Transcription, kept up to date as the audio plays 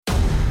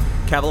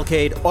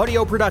Cavalcade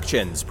Audio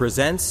Productions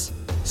presents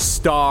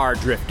Star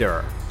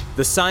Drifter,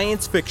 the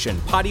science fiction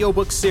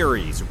audiobook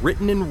series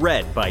written and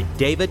read by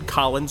David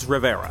Collins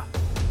Rivera.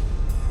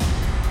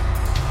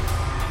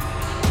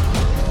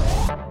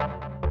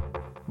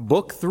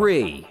 Book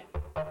 3,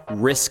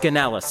 Risk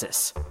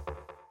Analysis.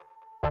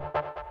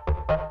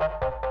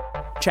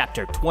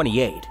 Chapter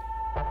 28.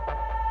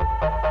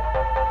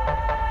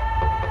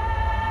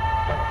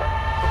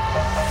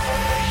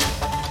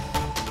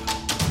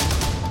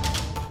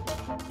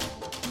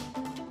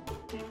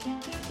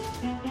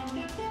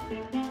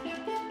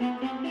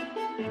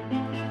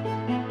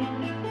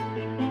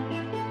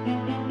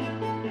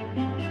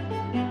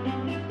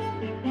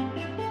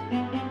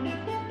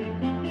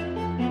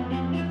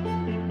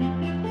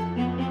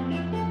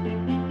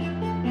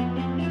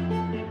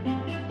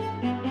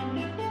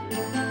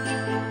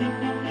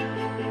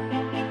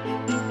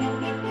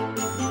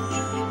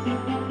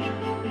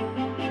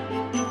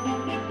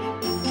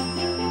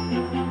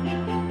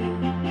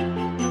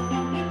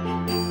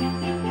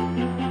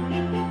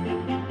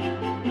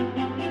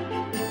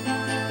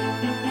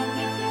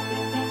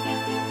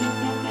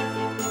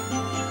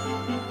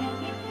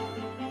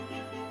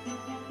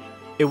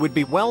 It would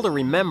be well to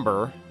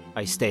remember,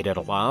 I stated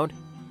aloud,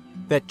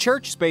 that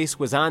church space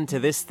was onto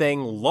this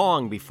thing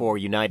long before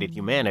United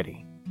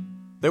Humanity.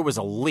 There was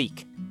a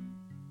leak.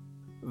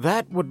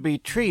 That would be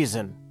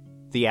treason,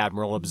 the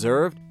Admiral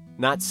observed,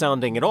 not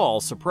sounding at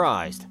all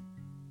surprised.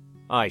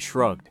 I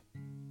shrugged.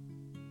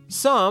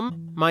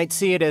 Some might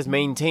see it as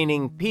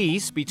maintaining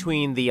peace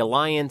between the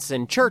Alliance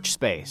and church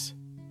space.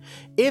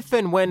 If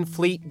and when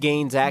Fleet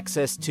gains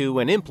access to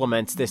and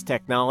implements this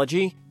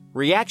technology,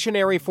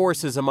 reactionary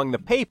forces among the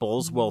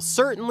Papals will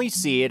certainly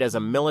see it as a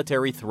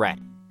military threat.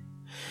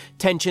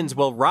 Tensions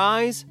will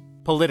rise,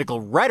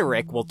 political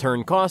rhetoric will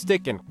turn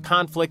caustic, and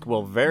conflict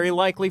will very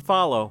likely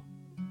follow.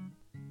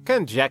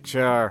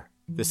 Conjecture,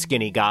 the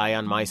skinny guy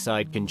on my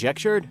side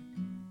conjectured.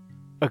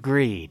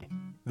 Agreed,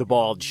 the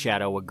bald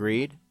shadow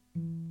agreed.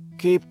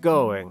 Keep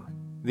going,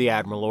 the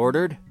Admiral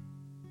ordered.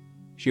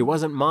 She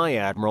wasn't my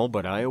Admiral,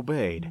 but I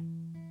obeyed.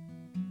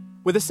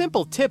 With a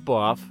simple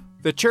tip-off,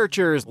 the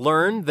Churchers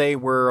learned they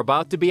were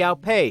about to be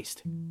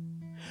outpaced.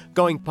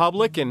 Going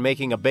public and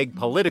making a big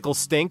political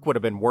stink would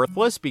have been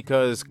worthless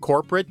because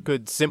corporate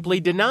could simply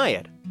deny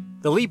it.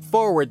 The leap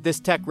forward this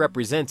tech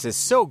represents is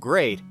so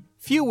great,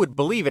 few would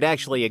believe it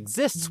actually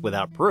exists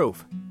without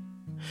proof.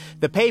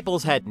 The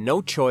Papals had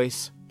no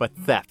choice but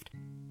theft.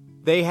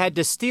 They had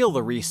to steal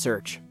the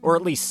research, or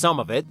at least some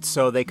of it,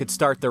 so they could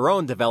start their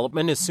own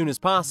development as soon as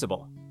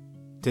possible.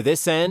 To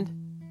this end,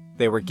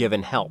 they were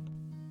given help.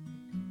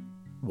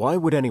 Why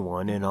would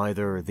anyone in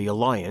either the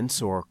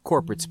Alliance or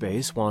corporate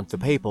space want the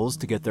Papals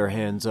to get their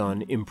hands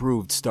on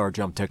improved star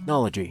jump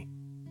technology?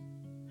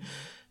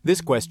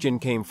 This question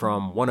came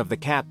from one of the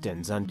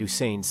captains on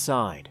Dusane's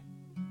side.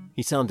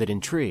 He sounded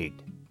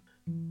intrigued.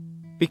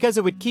 Because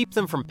it would keep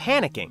them from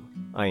panicking,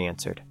 I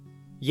answered,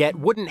 yet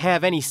wouldn't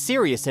have any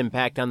serious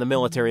impact on the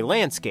military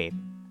landscape.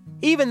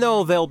 Even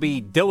though they'll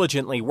be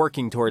diligently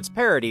working towards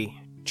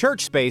parity,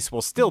 church space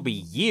will still be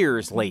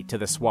years late to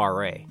the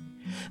soiree.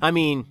 I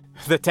mean,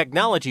 the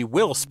technology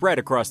will spread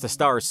across the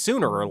stars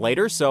sooner or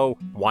later, so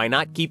why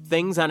not keep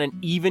things on an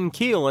even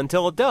keel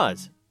until it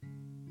does?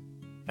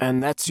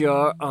 And that's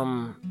your,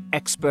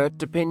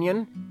 expert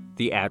opinion?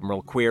 The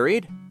Admiral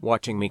queried,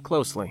 watching me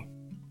closely.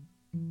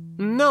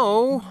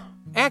 No,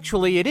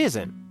 actually it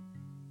isn't.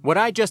 What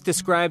I just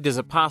described is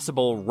a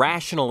possible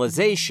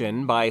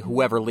rationalization by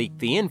whoever leaked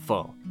the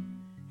info.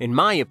 In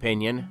my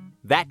opinion,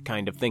 that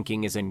kind of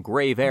thinking is in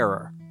grave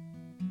error.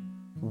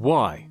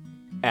 Why?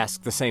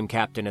 Asked the same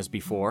captain as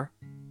before.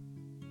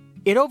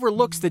 It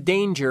overlooks the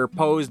danger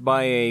posed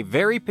by a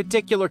very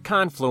particular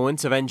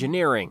confluence of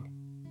engineering.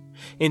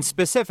 In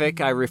specific,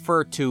 I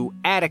refer to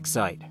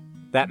Atixite,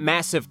 that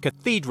massive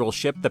cathedral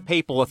ship the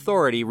Papal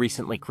Authority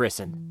recently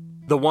christened,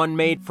 the one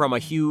made from a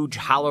huge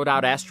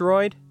hollowed-out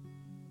asteroid.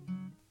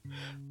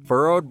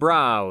 Furrowed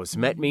brows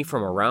met me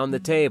from around the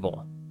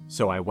table,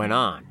 so I went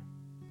on.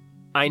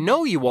 I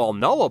know you all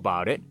know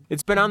about it.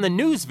 It's been on the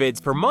news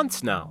vids for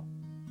months now.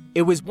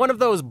 It was one of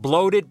those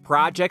bloated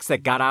projects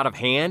that got out of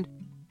hand.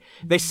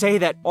 They say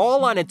that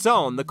all on its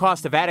own, the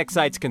cost of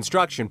Atixite's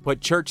construction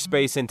put church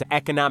space into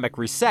economic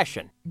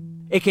recession.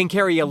 It can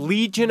carry a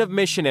legion of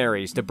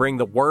missionaries to bring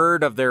the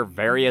word of their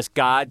various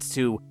gods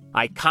to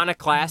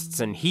iconoclasts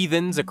and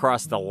heathens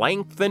across the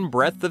length and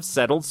breadth of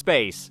settled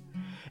space.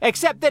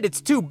 Except that it's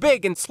too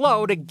big and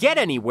slow to get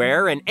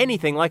anywhere in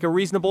anything like a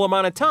reasonable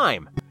amount of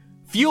time.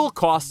 Fuel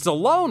costs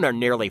alone are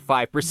nearly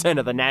 5%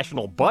 of the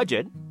national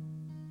budget.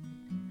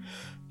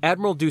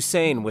 Admiral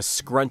Dusane was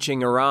scrunching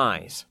her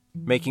eyes,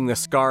 making the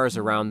scars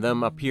around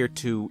them appear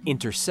to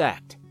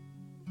intersect.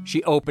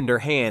 She opened her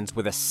hands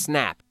with a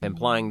snap,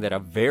 implying that a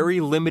very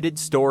limited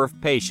store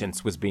of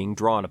patience was being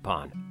drawn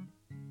upon.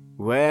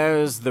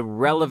 Where's the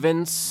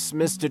relevance,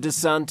 Mr.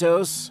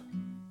 DeSantos?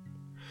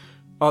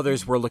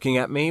 Others were looking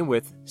at me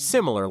with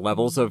similar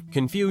levels of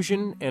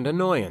confusion and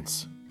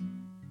annoyance.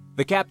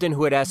 The captain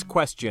who had asked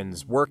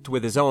questions worked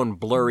with his own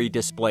blurry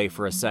display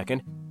for a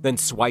second, then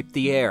swiped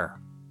the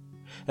air,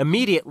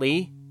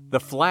 Immediately, the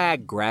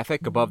flag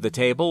graphic above the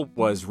table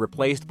was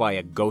replaced by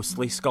a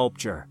ghostly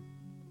sculpture.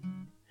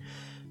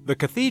 The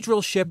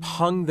cathedral ship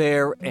hung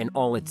there in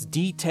all its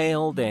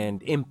detailed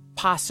and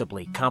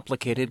impossibly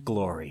complicated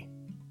glory.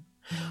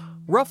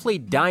 Roughly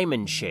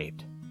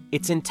diamond-shaped,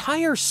 its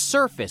entire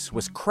surface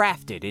was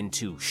crafted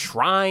into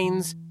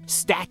shrines,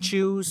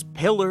 statues,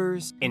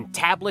 pillars,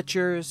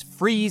 entablatures,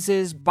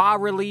 friezes,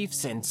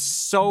 bas-reliefs, and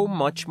so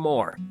much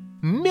more.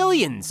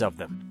 Millions of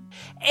them.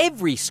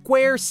 Every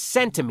square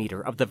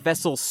centimeter of the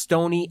vessel's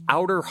stony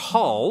outer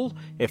hull,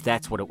 if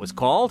that's what it was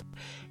called,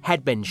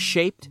 had been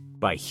shaped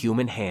by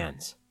human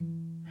hands.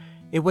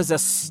 It was a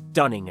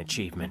stunning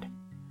achievement.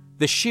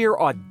 The sheer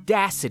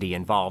audacity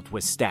involved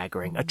was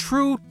staggering, a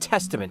true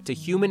testament to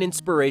human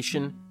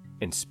inspiration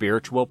and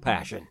spiritual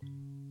passion.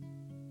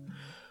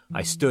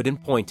 I stood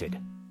and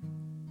pointed.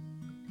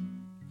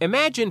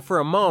 Imagine for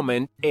a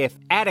moment if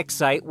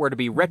Atticsite were to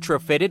be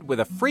retrofitted with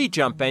a free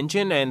jump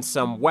engine and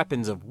some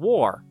weapons of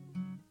war.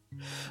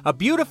 A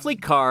beautifully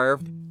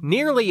carved,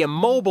 nearly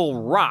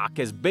immobile rock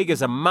as big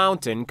as a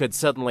mountain could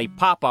suddenly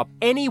pop up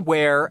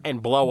anywhere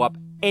and blow up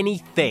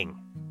anything.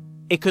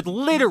 It could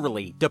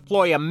literally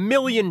deploy 1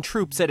 million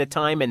troops at a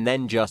time and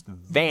then just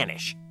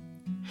vanish.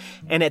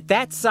 And at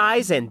that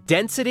size and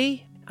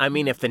density, I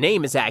mean, if the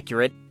name is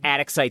accurate,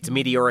 Atticsite's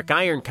meteoric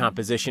iron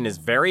composition is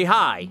very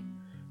high,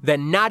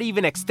 then not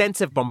even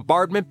extensive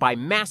bombardment by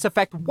Mass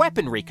Effect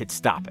weaponry could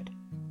stop it.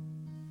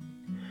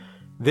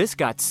 This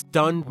got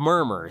stunned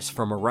murmurs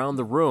from around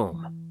the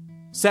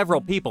room.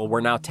 Several people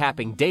were now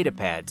tapping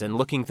datapads and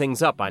looking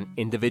things up on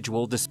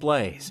individual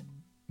displays.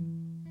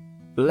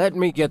 "Let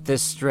me get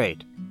this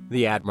straight,"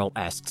 the Admiral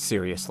asked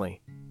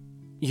seriously.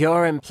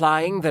 "You're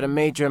implying that a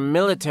major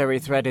military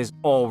threat is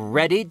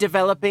already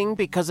developing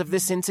because of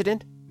this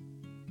incident?"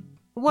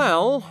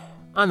 "Well,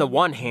 on the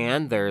one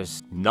hand,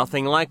 there's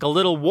nothing like a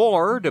little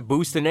war to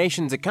boost a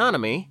nation's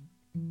economy.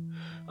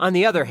 On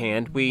the other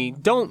hand, we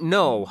don't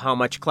know how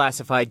much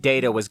classified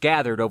data was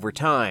gathered over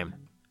time.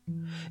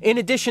 In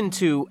addition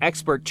to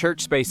expert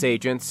church space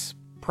agents,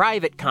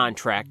 private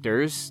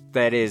contractors,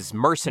 that is,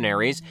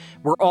 mercenaries,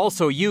 were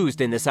also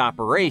used in this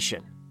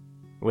operation.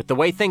 With the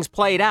way things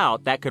played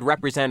out, that could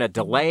represent a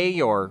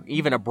delay or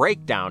even a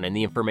breakdown in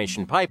the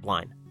information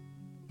pipeline."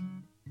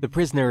 "The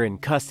prisoner in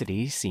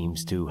custody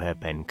seems to have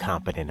been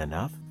competent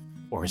enough,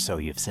 or so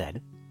you've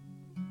said."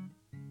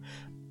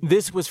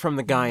 This was from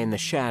the guy in the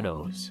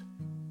shadows.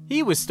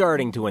 He was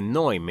starting to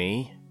annoy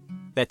me.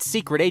 That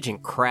secret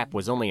agent crap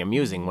was only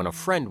amusing when a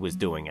friend was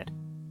doing it.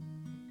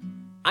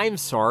 "I'm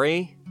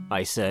sorry,"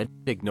 I said,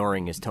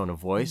 ignoring his tone of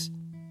voice,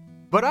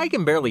 "but I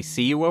can barely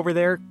see you over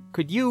there.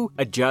 Could you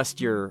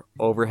adjust your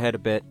overhead a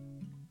bit?"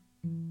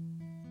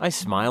 I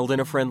smiled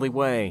in a friendly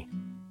way.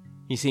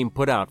 He seemed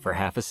put out for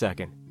half a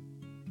second.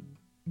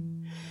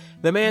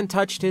 The man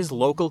touched his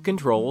local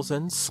controls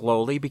and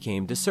slowly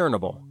became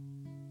discernible.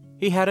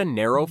 He had a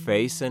narrow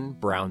face and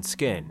brown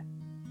skin.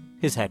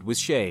 His head was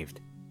shaved.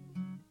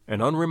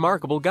 An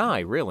unremarkable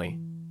guy, really.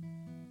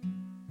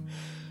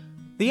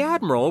 The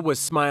Admiral was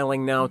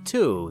smiling now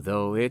too,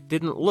 though it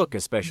didn't look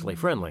especially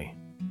friendly.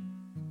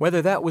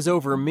 Whether that was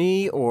over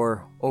me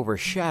or over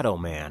Shadow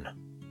Man,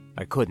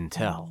 I couldn't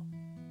tell.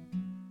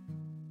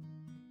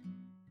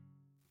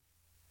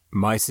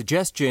 My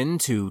suggestion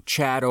to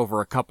chat over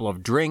a couple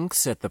of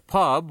drinks at the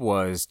pub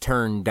was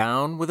turned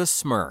down with a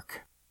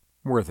smirk.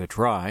 Worth a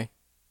try.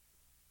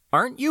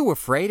 "Aren't you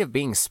afraid of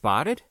being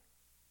spotted?"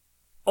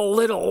 "A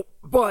little,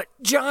 but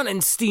John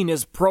and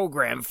Stina's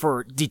program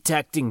for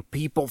detecting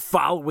people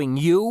following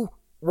you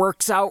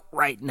works out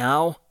right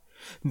now.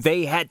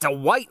 They had to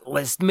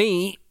whitelist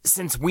me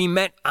since we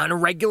met on a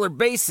regular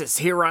basis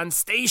here on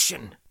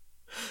station.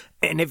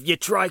 And if you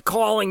try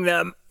calling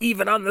them,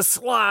 even on the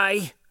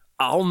sly,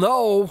 I'll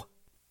know."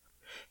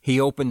 He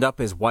opened up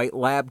his white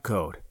lab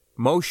coat,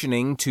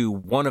 motioning to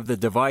one of the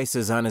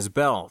devices on his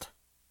belt.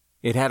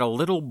 It had a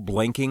little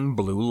blinking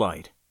blue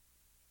light.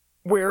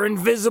 "We're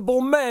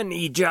invisible men,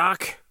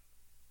 Ejoc."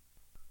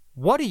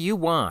 "What do you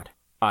want?"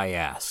 I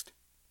asked.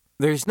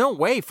 "There's no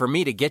way for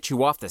me to get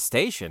you off the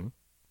station."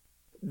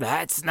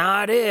 "That's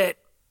not it."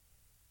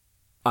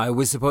 I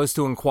was supposed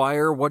to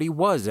inquire what he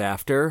was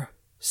after,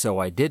 so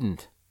I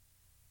didn't.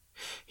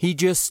 He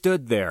just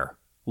stood there,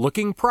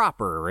 looking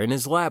proper in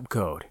his lab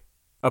coat,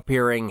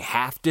 appearing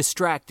half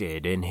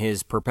distracted in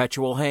his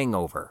perpetual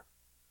hangover.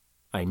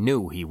 I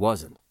knew he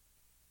wasn't.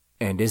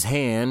 And his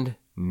hand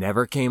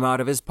never came out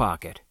of his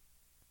pocket.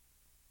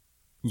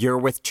 "You're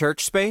with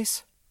Church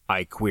Space?"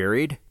 I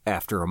queried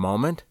after a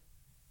moment.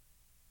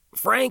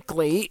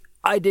 "Frankly,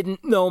 I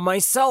didn't know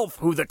myself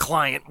who the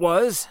client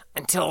was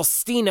until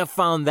Stina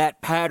found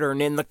that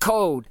pattern in the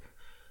code.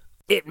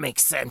 It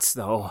makes sense,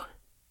 though."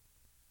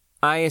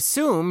 "I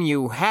assume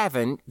you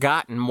haven't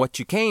gotten what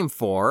you came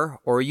for,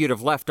 or you'd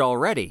have left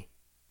already."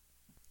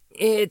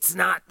 "It's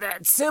not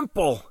that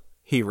simple,"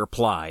 he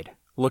replied,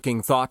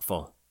 looking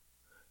thoughtful.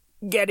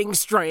 "Getting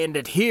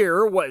stranded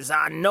here was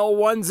on no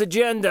one's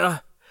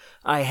agenda.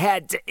 I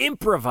had to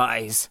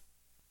improvise."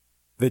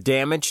 "The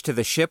damage to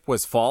the ship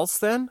was false,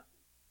 then?"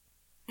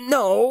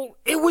 "No,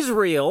 it was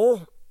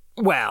real.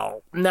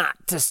 Well,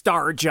 not to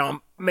star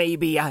jump,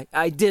 maybe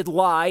I did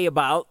lie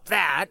about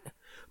that,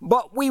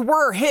 but we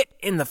were hit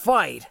in the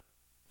fight.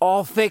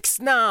 All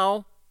fixed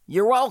now.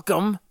 You're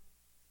welcome.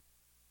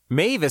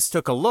 Mavis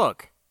took a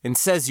look and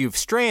says you've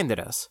stranded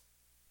us.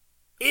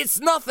 It's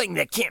nothing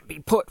that can't be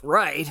put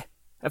right.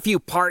 A few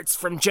parts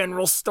from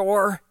general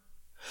store.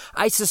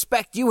 I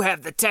suspect you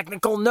have the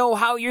technical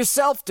know-how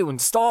yourself to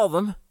install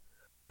them.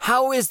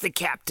 How is the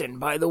captain,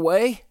 by the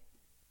way?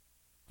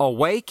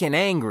 Awake and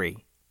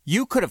angry.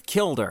 You could have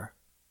killed her.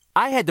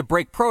 I had to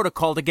break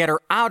protocol to get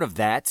her out of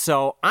that,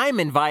 so I'm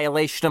in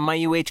violation of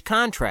my UH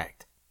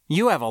contract.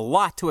 You have a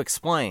lot to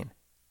explain.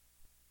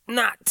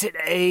 Not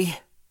today,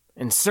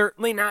 and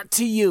certainly not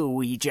to you,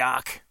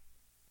 Ejock.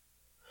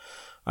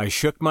 I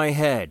shook my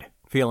head,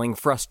 feeling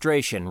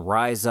frustration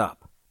rise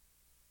up.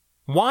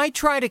 Why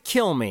try to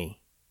kill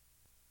me?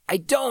 I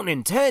don't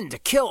intend to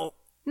kill...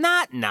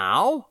 Not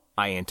now,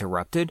 I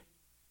interrupted.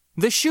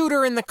 The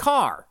shooter in the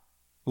car.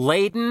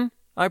 Layden,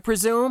 I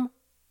presume?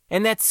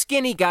 And that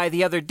skinny guy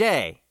the other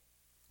day.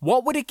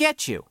 What would it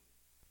get you?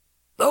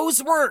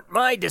 Those weren't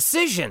my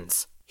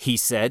decisions, he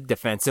said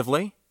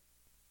defensively.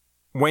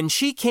 When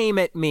she came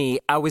at me,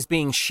 I was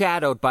being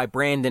shadowed by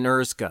Brandon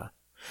Erzka.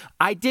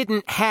 I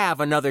didn't have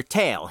another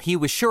tail, he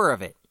was sure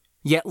of it.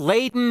 Yet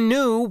Layden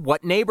knew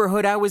what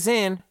neighborhood I was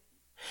in.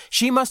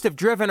 She must have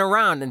driven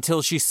around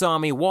until she saw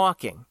me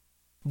walking.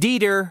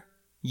 Dieter,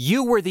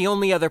 you were the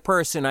only other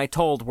person I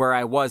told where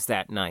I was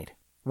that night.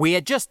 We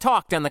had just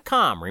talked on the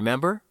comm,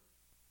 remember?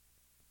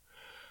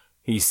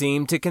 He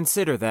seemed to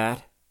consider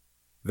that,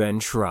 then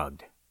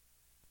shrugged.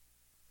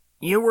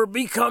 You were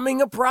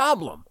becoming a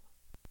problem.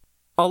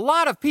 A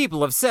lot of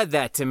people have said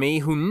that to me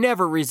who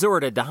never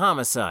resorted to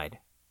homicide.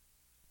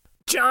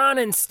 John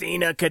and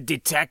Stina could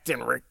detect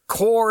and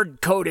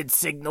record coded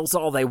signals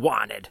all they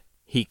wanted,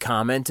 he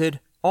commented,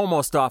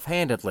 almost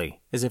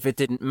offhandedly, as if it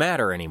didn't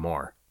matter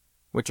anymore,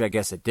 which I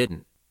guess it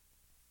didn't.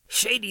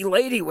 Shady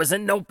Lady was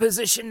in no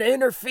position to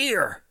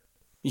interfere.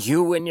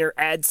 You and your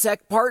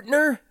AdSec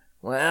partner?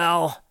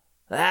 Well,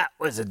 that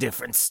was a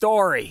different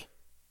story.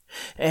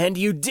 And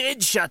you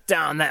did shut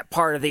down that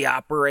part of the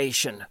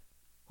operation.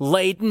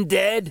 Layden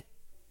dead?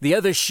 The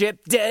other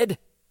ship dead?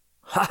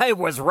 I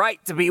was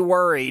right to be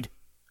worried.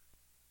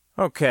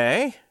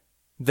 Okay.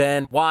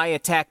 Then why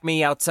attack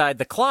me outside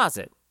the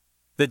closet?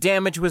 The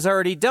damage was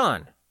already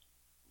done.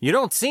 You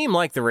don't seem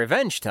like the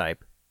revenge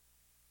type.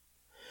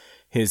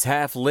 His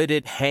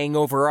half-lidded,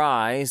 hangover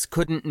eyes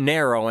couldn't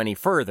narrow any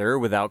further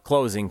without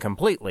closing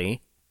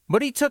completely,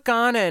 but he took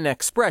on an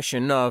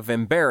expression of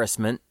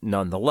embarrassment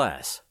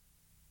nonetheless.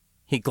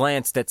 He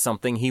glanced at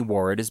something he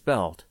wore at his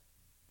belt.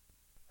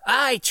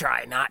 I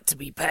try not to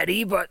be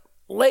petty, but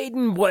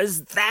Layden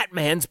was that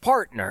man's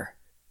partner.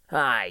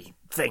 I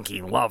think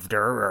he loved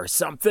her or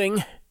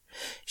something.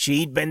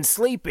 She'd been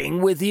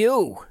sleeping with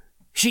you.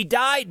 She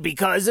died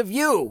because of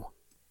you.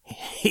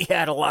 He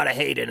had a lot of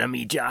hate in him,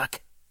 Ejock.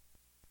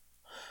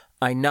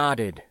 I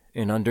nodded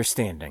in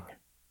understanding.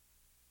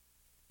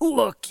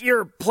 Look,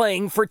 you're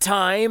playing for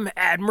time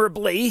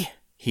admirably,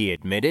 he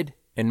admitted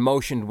and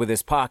motioned with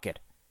his pocket.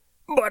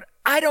 But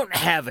I don't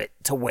have it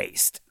to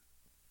waste.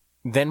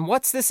 Then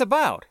what's this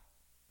about?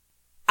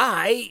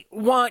 I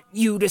want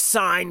you to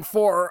sign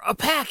for a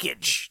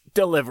package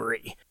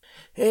delivery.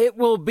 It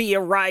will be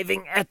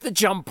arriving at the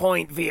jump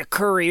point via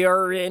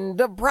courier in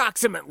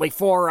approximately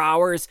 4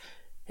 hours,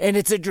 and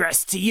it's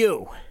addressed to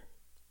you.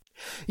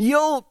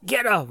 You'll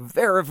get a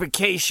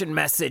verification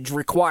message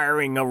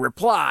requiring a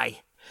reply.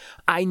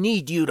 I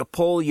need you to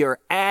pull your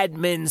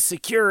admin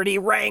security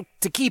rank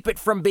to keep it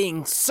from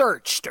being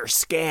searched or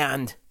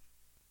scanned.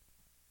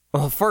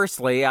 Well,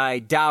 firstly, I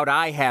doubt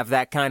I have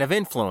that kind of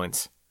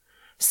influence.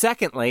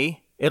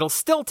 Secondly, it'll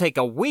still take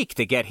a week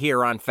to get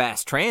here on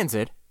fast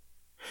transit.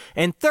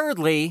 And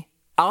thirdly,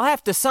 I'll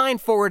have to sign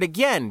for it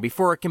again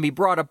before it can be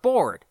brought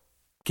aboard.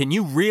 Can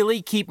you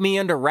really keep me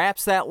under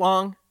wraps that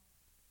long?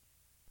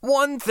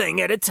 One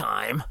thing at a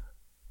time.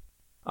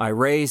 I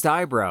raised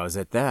eyebrows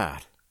at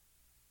that.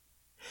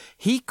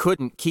 He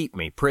couldn't keep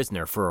me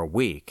prisoner for a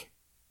week.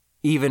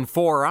 Even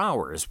 4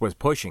 hours was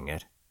pushing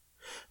it.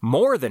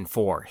 More than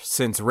 4,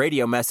 since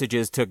radio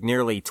messages took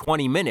nearly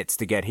 20 minutes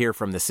to get here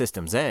from the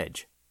system's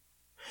edge.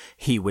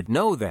 He would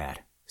know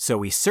that,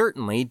 so he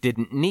certainly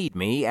didn't need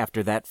me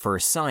after that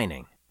first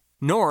signing.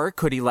 Nor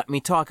could he let me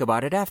talk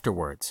about it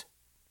afterwards.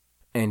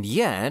 And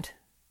yet,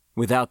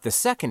 without the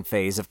second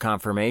phase of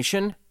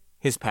confirmation,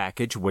 his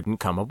package wouldn't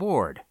come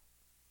aboard.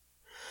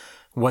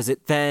 Was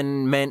it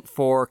then meant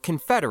for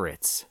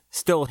Confederates,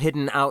 still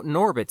hidden out in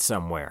orbit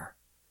somewhere?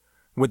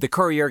 Would the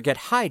courier get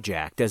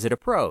hijacked as it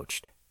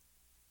approached?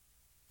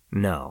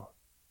 No.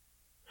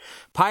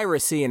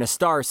 Piracy in a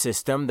star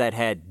system that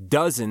had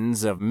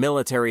dozens of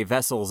military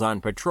vessels on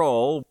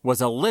patrol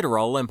was a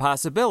literal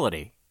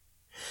impossibility.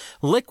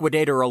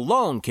 Liquidator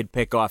alone could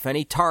pick off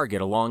any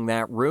target along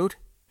that route,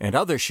 and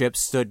other ships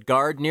stood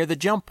guard near the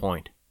jump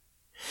point.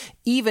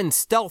 Even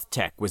stealth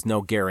tech was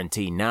no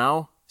guarantee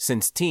now,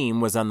 since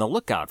Team was on the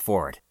lookout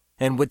for it,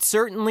 and would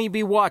certainly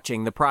be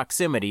watching the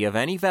proximity of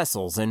any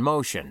vessels in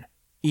motion,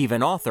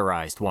 even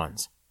authorized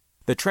ones.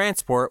 The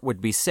transport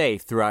would be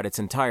safe throughout its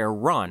entire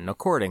run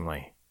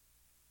accordingly.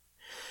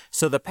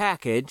 So the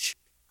package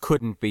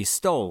couldn't be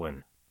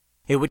stolen.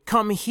 It would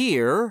come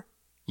here,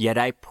 yet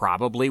I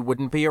probably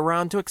wouldn't be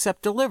around to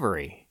accept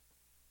delivery,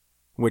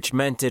 which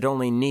meant it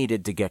only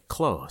needed to get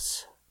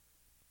close.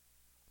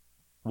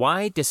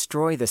 "Why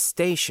destroy the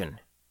station?"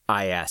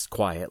 I asked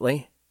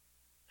quietly.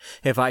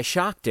 If I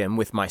shocked him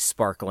with my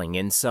sparkling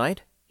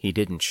insight, he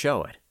didn't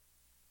show it.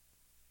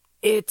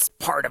 "It's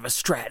part of a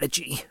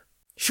strategy.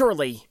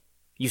 Surely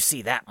you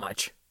see that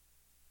much."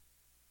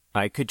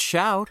 I could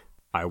shout,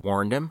 I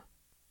warned him.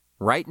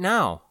 Right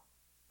now.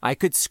 I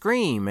could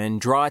scream and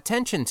draw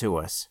attention to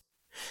us.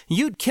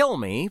 You'd kill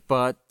me,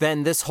 but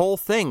then this whole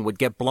thing would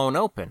get blown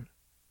open.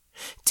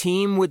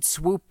 Team would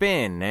swoop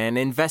in and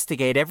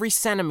investigate every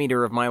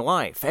centimeter of my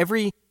life,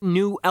 every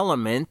new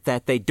element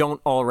that they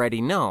don't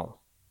already know.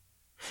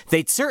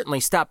 They'd certainly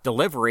stop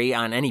delivery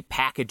on any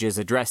packages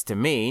addressed to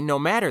me, no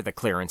matter the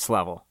clearance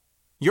level.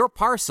 Your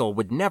parcel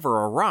would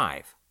never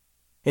arrive.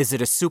 Is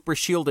it a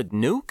super-shielded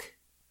nuke?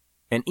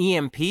 An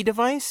EMP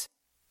device?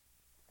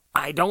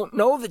 "I don't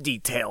know the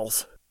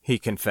details," he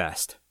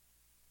confessed.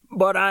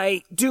 "but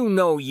I do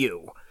know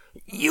you.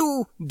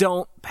 You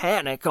don't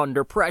panic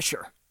under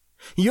pressure.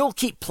 You'll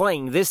keep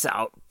playing this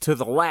out to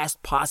the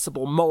last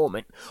possible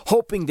moment,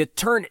 hoping to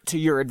turn it to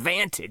your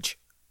advantage.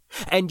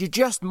 And you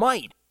just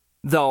might,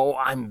 though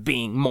I'm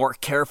being more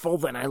careful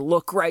than I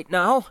look right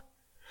now.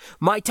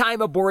 My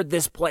time aboard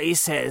this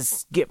place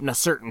has given a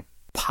certain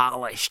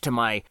polish to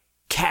my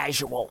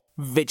casual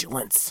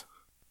vigilance."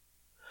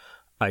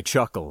 I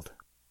chuckled.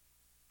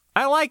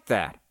 I like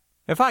that.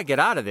 If I get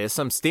out of this,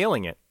 I'm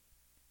stealing it.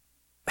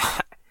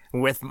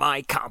 "With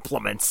my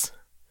compliments.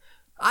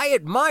 I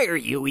admire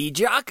you,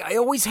 Ejoc. I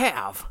always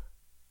have.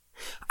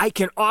 I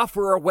can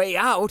offer a way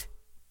out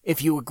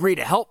if you agree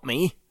to help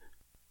me."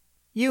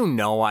 You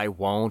know I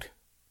won't.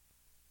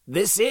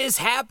 "This is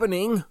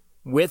happening,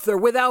 with or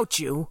without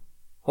you.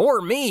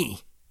 Or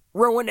me.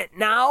 Ruin it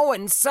now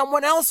and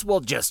someone else will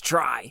just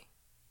try."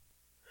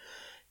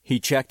 He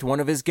checked one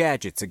of his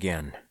gadgets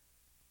again.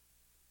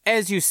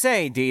 "As you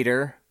say,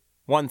 Dieter,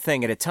 one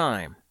thing at a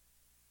time.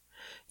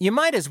 You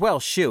might as well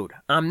shoot.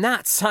 I'm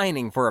not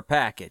signing for a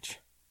package.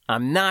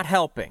 I'm not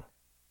helping.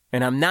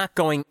 And I'm not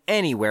going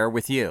anywhere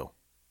with you."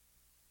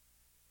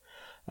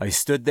 I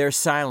stood there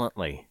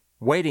silently,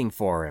 waiting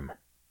for him.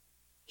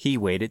 He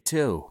waited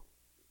too.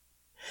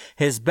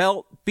 His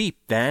belt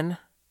beeped then,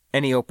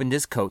 and he opened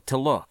his coat to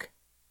look.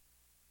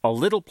 A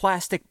little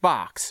plastic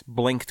box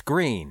blinked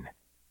green,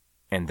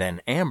 and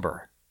then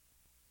amber.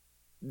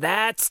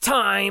 "That's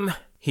time,"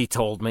 he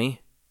told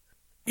me.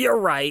 "You're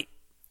right.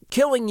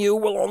 Killing you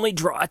will only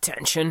draw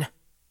attention.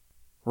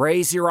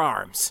 Raise your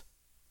arms."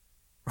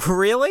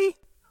 Really?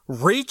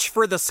 Reach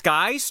for the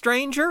sky,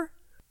 stranger?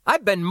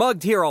 I've been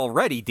mugged here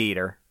already,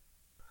 Dieter.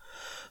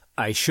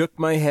 I shook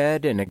my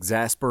head in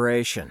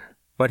exasperation,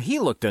 but he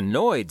looked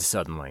annoyed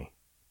suddenly.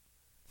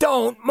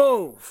 "Don't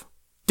move.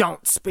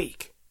 Don't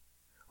speak.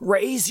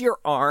 Raise your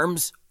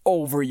arms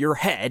over your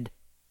head.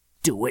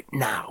 Do it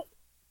now."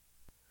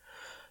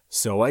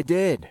 So I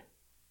did.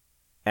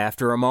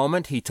 After a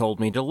moment, he told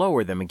me to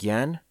lower them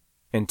again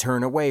and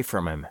turn away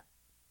from him.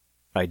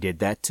 I did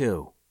that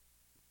too.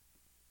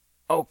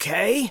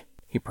 "Okay,"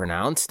 he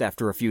pronounced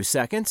after a few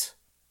seconds.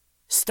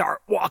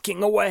 "Start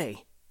walking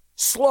away.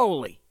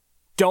 Slowly.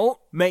 Don't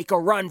make a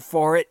run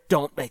for it.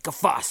 Don't make a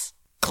fuss.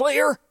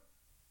 Clear?"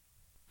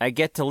 I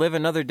get to live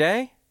another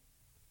day?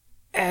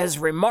 "As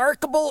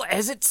remarkable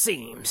as it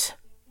seems.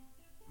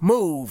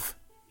 Move,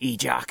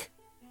 Ejoc."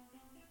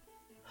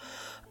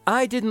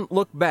 I didn't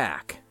look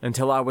back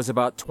until I was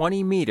about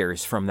 20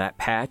 meters from that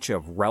patch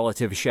of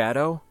relative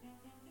shadow,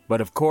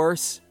 but of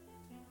course,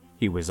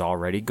 he was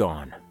already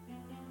gone.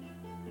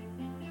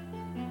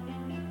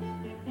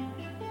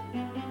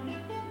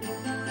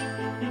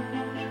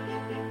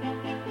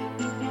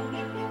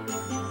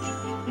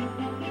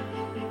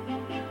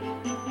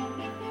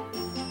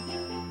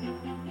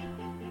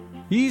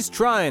 He's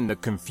trying to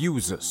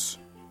confuse us,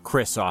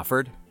 Chris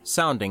offered,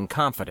 sounding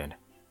confident.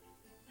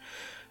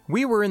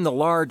 We were in the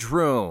large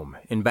room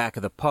in back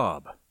of the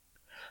pub.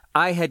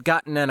 I had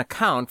gotten an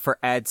account for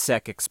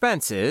AdSec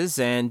expenses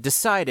and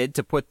decided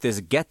to put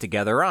this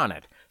get-together on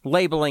it,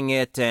 labeling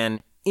it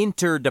an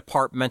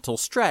interdepartmental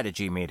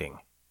strategy meeting.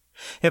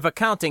 If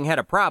accounting had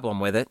a problem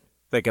with it,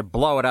 they could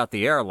blow it out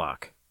the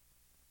airlock.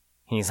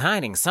 He's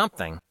hiding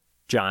something,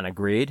 John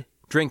agreed,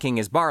 drinking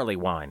his barley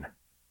wine.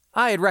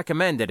 I had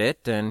recommended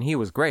it, and he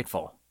was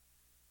grateful.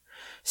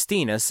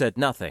 Stina said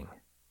nothing.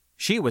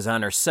 She was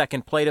on her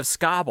second plate of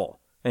scobble,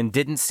 and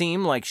didn't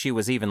seem like she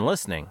was even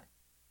listening.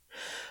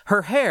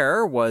 Her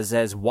hair was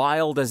as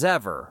wild as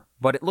ever,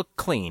 but it looked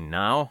clean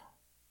now.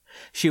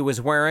 She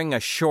was wearing a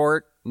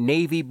short,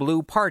 navy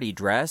blue party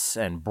dress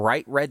and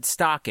bright red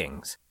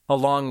stockings,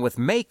 along with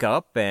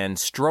makeup and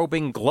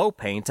strobing glow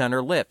paint on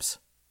her lips.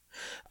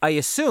 I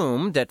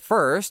assumed at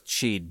first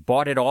she'd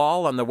bought it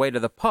all on the way to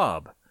the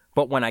pub,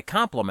 but when I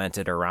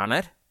complimented her on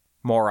it,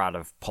 more out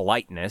of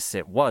politeness,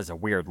 it was a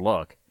weird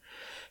look,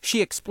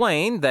 she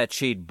explained that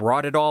she'd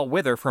brought it all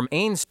with her from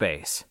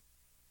Ainspace,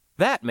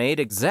 That made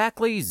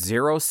exactly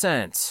 0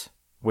 sense,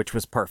 which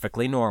was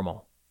perfectly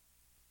normal.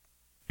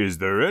 Is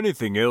there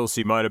anything else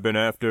he might have been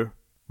after?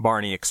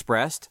 Barney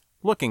expressed,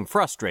 looking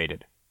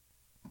frustrated.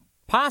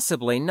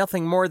 Possibly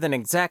nothing more than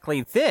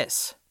exactly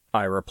this,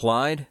 I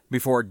replied,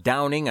 before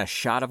downing a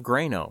shot of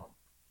Grano.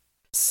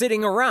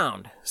 Sitting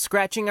around,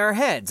 scratching our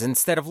heads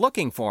instead of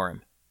looking for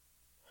him.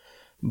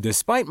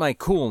 Despite my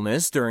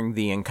coolness during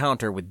the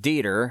encounter with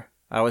Dieter,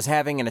 I was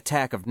having an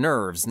attack of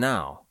nerves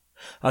now.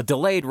 A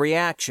delayed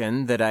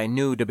reaction that I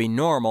knew to be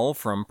normal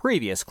from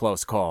previous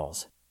close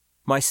calls.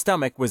 My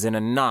stomach was in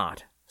a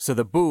knot, so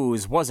the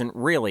booze wasn't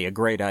really a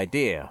great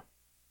idea.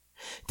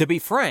 To be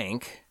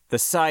frank, the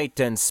sight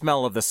and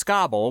smell of the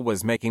scobble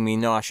was making me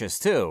nauseous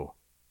too.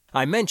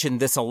 I mentioned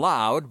this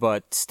aloud,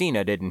 but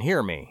Stina didn't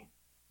hear me.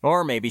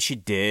 Or maybe she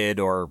did,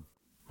 or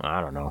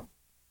I don't know.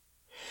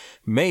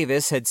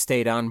 Mavis had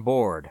stayed on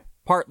board,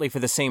 partly for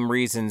the same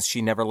reasons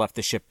she never left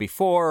the ship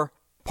before,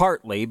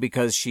 partly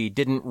because she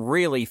didn't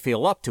really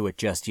feel up to it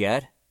just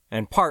yet,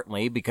 and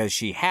partly because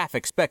she half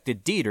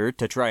expected Dieter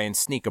to try and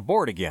sneak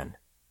aboard again.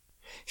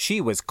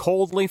 She was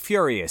coldly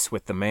furious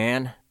with the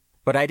man,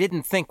 but I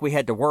didn't think we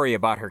had to worry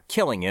about her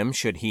killing him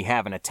should he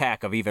have an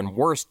attack of even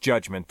worse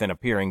judgment than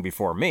appearing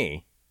before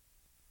me.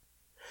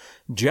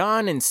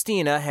 John and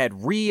Stina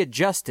had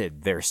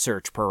readjusted their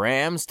search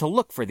params to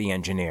look for the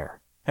engineer,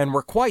 and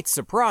were quite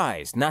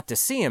surprised not to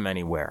see him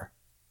anywhere.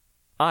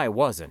 I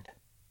wasn't.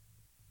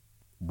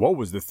 What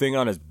was the thing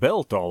on his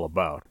belt all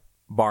about?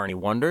 Barney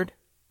wondered.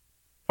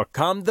 A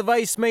comm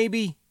device,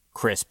 maybe?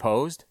 Chris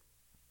posed.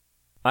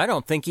 I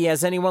don't think he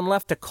has anyone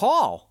left to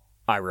call,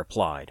 I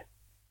replied.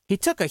 He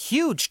took a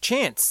huge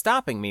chance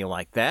stopping me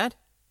like that.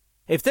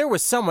 If there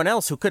was someone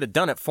else who could have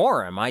done it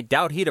for him, I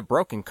doubt he'd have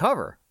broken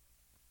cover.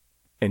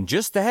 And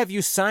just to have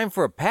you sign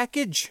for a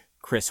package?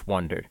 Chris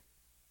wondered.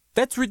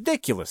 That's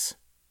ridiculous.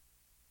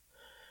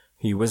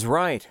 He was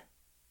right.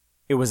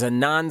 It was a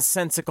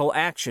nonsensical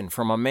action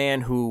from a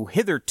man who,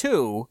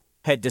 hitherto,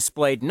 had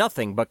displayed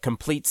nothing but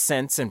complete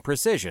sense and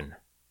precision.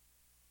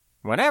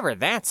 Whatever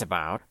that's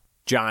about,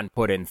 John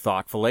put in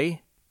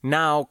thoughtfully,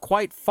 now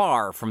quite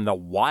far from the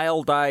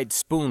wild-eyed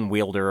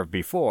spoon-wielder of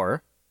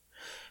before.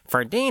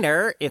 For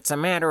Dieter, it's a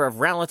matter of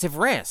relative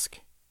risk.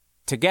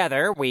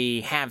 Together,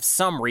 we have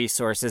some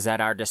resources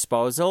at our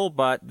disposal,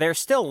 but they're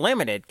still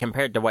limited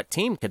compared to what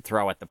Team could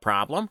throw at the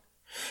problem.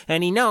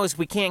 And he knows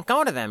we can't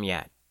go to them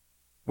yet.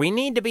 We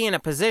need to be in a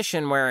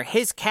position where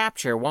his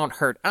capture won't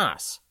hurt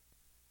us.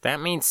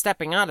 That means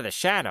stepping out of the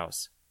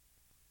shadows.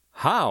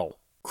 How?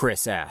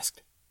 Chris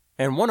asked.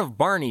 And one of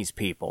Barney's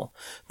people,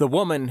 the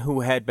woman who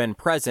had been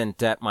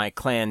present at my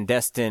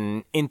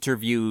clandestine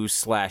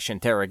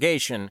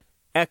interview/interrogation,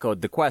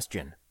 echoed the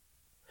question.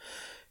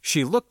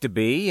 She looked to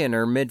be in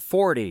her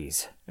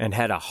mid-40s and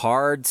had a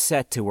hard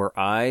set to her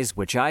eyes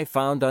which I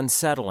found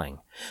unsettling,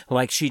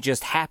 like she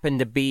just happened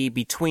to be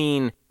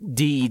between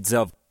deeds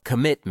of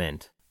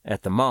commitment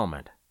at the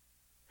moment.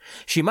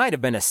 She might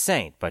have been a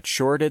saint, but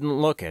sure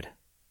didn't look it.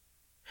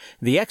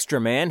 The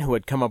extra man who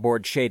had come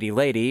aboard Shady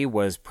Lady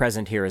was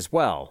present here as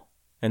well,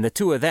 and the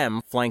two of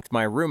them flanked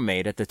my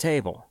roommate at the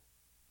table.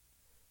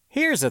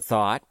 Here's a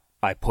thought,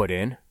 I put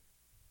in.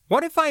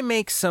 What if I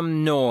make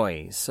some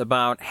noise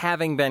about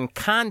having been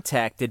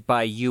contacted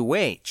by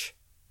UH?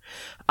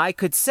 I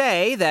could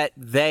say that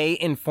they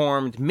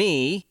informed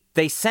me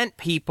they sent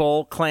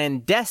people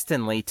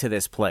clandestinely to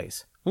this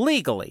place,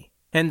 legally,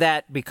 and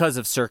that because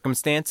of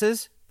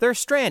circumstances, they're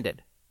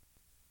stranded.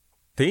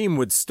 Team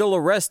would still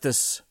arrest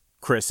us,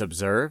 Chris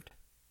observed.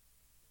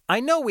 I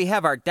know we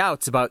have our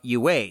doubts about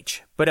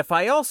UH, but if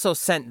I also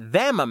sent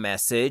them a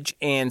message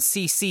and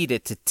CC'd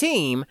it to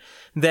Team,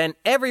 then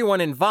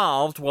everyone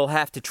involved will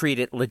have to treat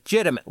it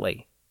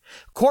legitimately.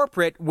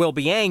 Corporate will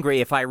be angry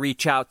if I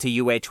reach out to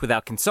UH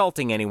without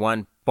consulting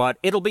anyone, but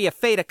it'll be a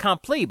fait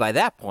accompli by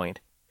that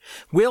point.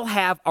 We'll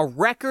have a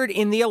record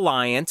in the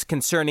Alliance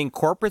concerning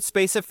corporate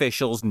space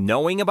officials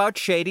knowing about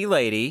Shady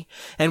Lady,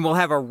 and we'll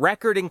have a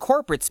record in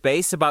corporate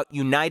space about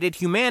United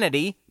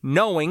Humanity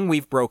knowing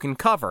we've broken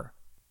cover.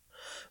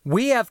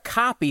 We have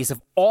copies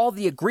of all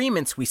the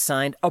agreements we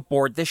signed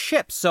aboard the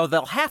ship, so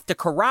they'll have to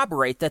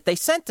corroborate that they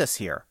sent us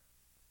here.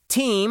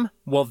 Team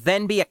will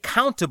then be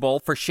accountable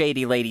for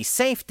Shady Lady's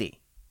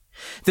safety.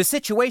 The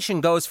situation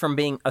goes from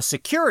being a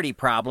security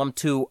problem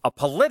to a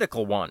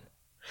political one.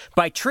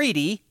 By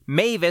treaty,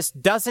 Mavis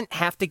doesn't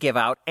have to give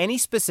out any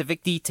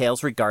specific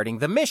details regarding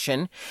the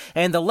mission,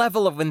 and the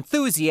level of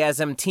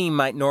enthusiasm Team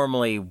might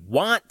normally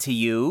want to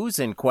use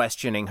in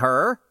questioning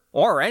her,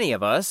 or any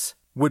of us,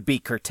 would be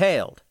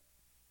curtailed.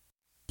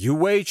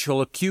 UH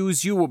will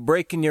accuse you of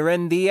breaking your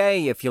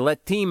NDA if you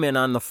let Team in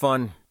on the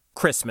fun,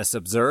 Christmas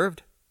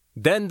observed.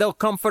 Then they'll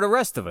come for the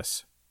rest of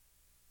us.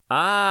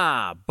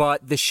 Ah,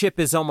 but the ship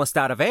is almost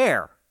out of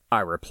air, I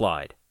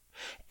replied.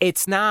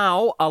 It's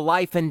now a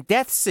life and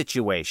death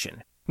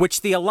situation,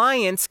 which the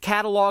Alliance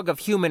Catalog of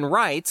Human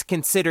Rights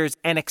considers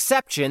an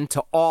exception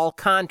to all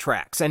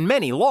contracts and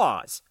many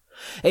laws.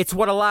 It's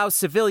what allows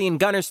civilian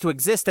gunners to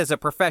exist as a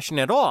profession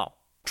at all.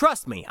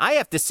 Trust me, I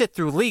have to sit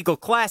through legal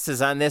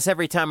classes on this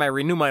every time I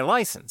renew my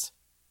license.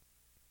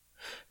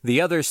 The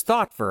others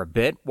thought for a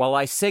bit while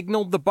I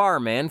signaled the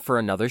barman for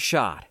another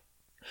shot.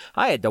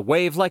 I had to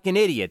wave like an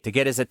idiot to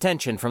get his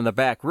attention from the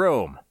back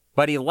room,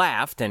 but he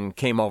laughed and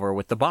came over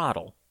with the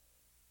bottle.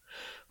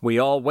 We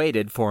all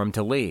waited for him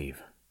to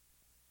leave.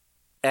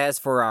 As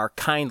for our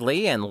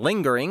kindly and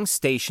lingering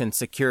station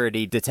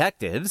security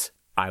detectives,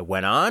 I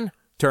went on,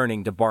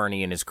 turning to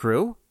Barney and his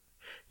crew,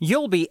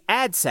 you'll be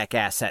ADSEC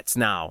assets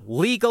now,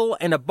 legal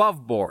and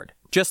above board,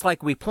 just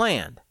like we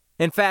planned.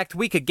 In fact,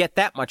 we could get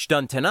that much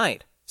done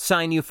tonight.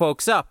 Sign you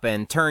folks up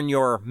and turn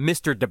your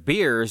Mr. De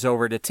Beers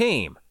over to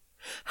team.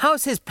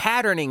 How's his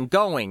patterning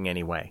going,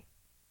 anyway?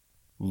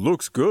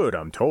 Looks good,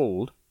 I'm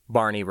told,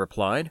 Barney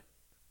replied.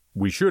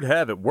 We should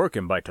have it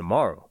working by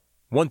tomorrow.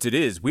 Once it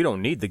is, we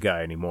don't need the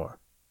guy anymore.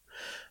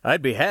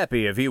 I'd be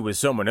happy if he was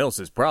someone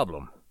else's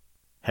problem.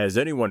 Has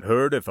anyone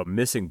heard if a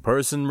missing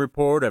person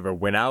report ever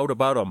went out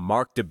about a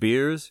Mark De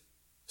Beers?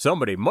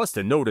 Somebody must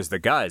have noticed the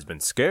guy's been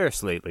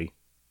scarce lately.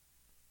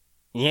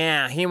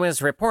 Yeah, he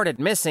was reported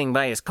missing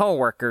by his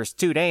co-workers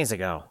 2 days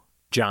ago,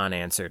 John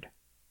answered.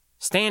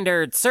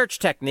 Standard search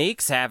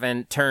techniques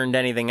haven't turned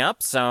anything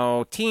up,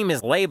 so team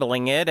is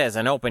labeling it as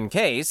an open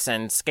case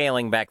and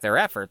scaling back their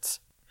efforts.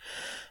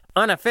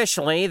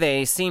 Unofficially,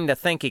 they seem to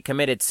think he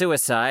committed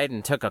suicide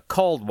and took a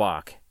cold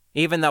walk,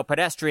 even though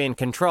pedestrian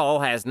control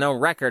has no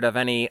record of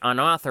any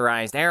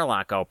unauthorized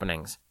airlock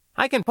openings.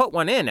 I can put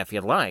one in if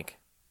you'd like.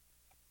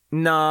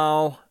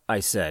 No,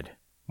 I said.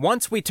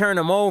 Once we turn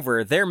them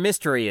over, their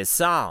mystery is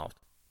solved.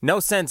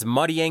 No sense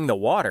muddying the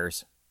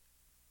waters.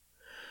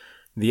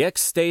 The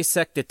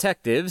ex-STASEC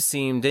detectives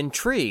seemed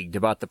intrigued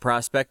about the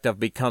prospect of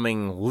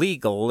becoming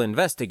legal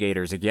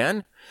investigators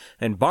again,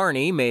 and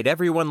Barney made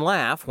everyone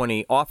laugh when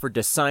he offered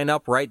to sign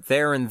up right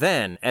there and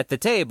then at the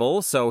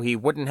table so he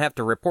wouldn't have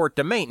to report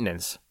to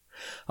maintenance.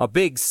 A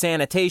big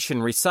sanitation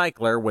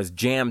recycler was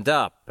jammed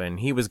up,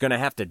 and he was going to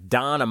have to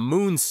don a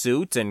moon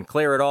suit and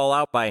clear it all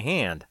out by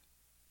hand.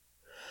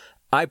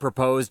 I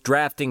proposed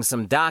drafting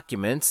some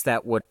documents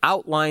that would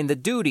outline the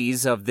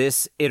duties of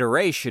this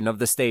iteration of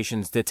the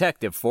station's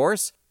detective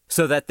force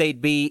so that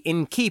they'd be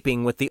in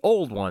keeping with the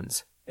old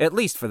ones, at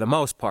least for the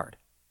most part.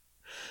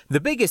 The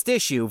biggest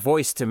issue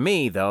voiced to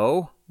me,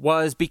 though,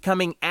 was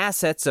becoming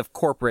assets of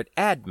corporate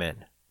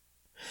admin.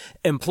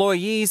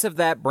 Employees of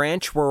that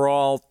branch were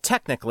all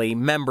technically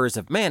members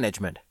of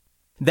management.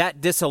 That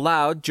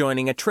disallowed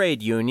joining a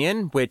trade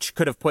union, which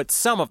could have put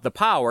some of the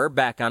power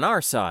back on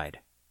our side.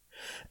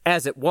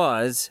 As it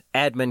was,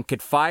 admin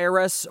could fire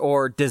us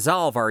or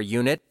dissolve our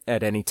unit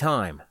at any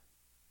time.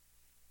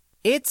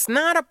 It's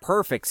not a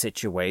perfect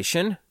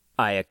situation,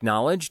 I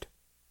acknowledged,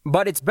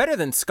 but it's better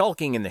than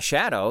skulking in the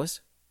shadows.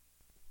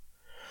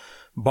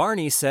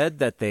 Barney said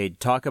that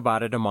they'd talk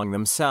about it among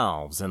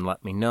themselves and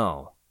let me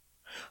know.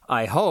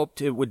 I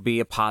hoped it would be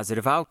a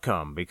positive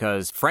outcome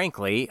because,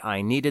 frankly,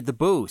 I needed the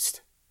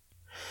boost.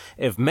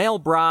 If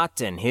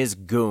Mailbrot and his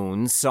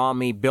goons saw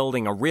me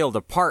building a real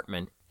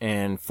department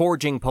and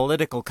forging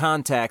political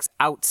contacts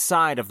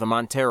outside of the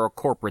Montero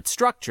corporate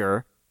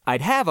structure,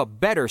 I'd have a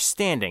better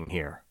standing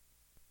here.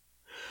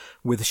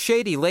 With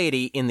Shady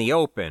Lady in the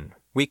open,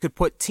 we could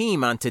put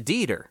team onto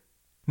Dieter.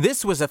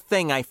 This was a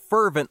thing I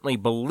fervently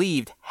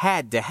believed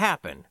had to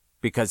happen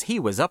because he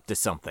was up to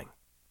something.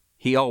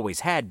 He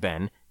always had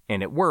been,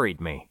 and it worried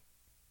me.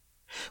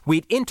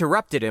 We'd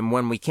interrupted him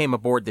when we came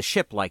aboard the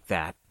ship like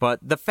that, but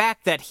the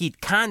fact that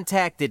he'd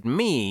contacted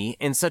me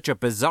in such a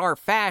bizarre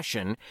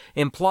fashion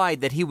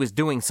implied that he was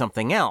doing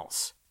something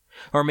else.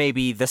 Or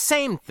maybe the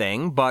same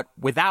thing, but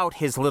without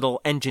his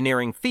little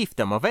engineering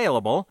fiefdom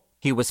available,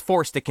 he was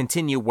forced to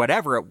continue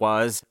whatever it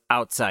was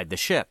outside the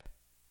ship.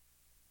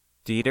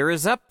 Dieter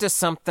is up to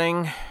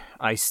something,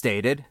 I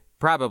stated,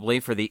 probably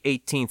for the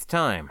 18th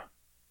time.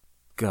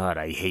 God,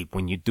 I hate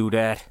when you do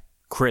that,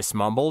 Chris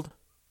mumbled.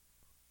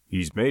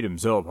 He's made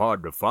himself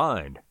hard to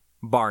find,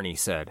 Barney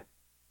said.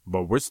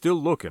 But we're still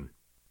looking.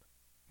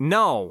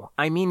 No,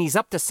 I mean he's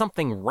up to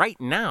something right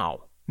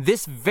now.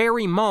 This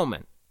very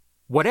moment.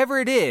 Whatever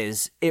it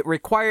is, it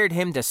required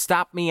him to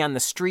stop me on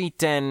the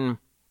street and,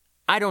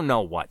 I don't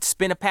know what,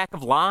 spin a pack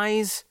of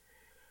lies?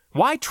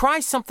 Why try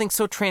something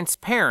so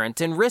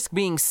transparent and risk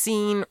being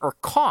seen or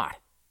caught?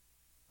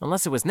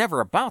 Unless it was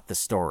never about the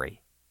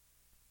story.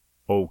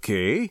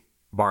 Okay,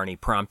 Barney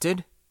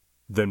prompted.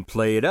 Then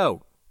play it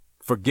out.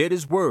 Forget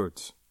his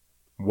words.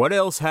 What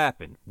else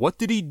happened? What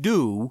did he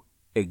do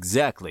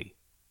exactly?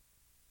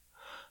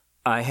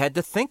 I had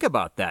to think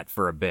about that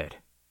for a bit,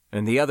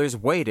 and the others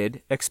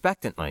waited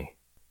expectantly.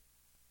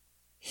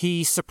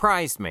 He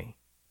surprised me.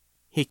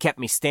 He kept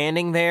me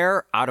standing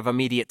there, out of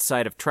immediate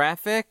sight of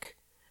traffic.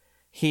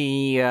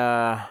 He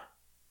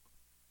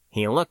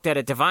looked at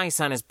a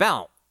device on his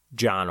belt,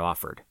 John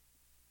offered.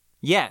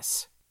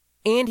 Yes,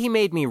 and he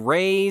made me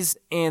raise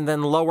and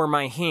then lower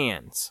my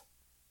hands.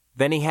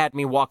 Then he had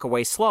me walk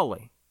away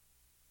slowly.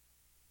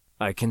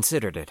 I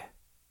considered it.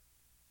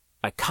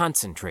 I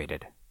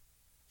concentrated.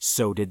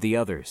 So did the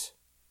others.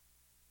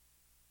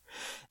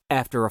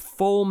 After a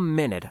full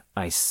minute,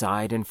 I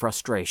sighed in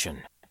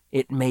frustration.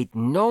 It made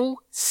no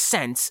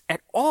sense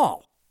at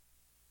all.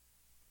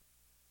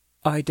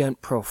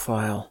 Ident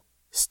profile,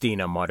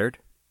 Stina muttered.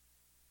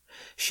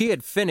 She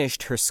had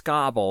finished her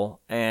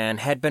scobble and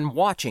had been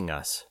watching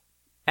us.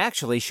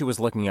 Actually, she was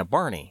looking at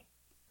Barney.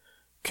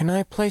 "Can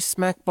I play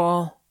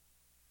smackball?"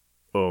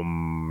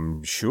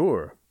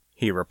 Sure,"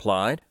 he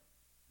replied.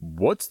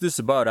 "What's this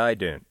about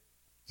ident?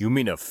 You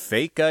mean a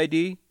fake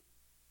ID?"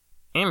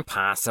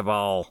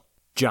 Impossible,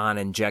 John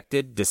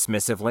injected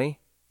dismissively.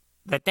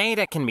 The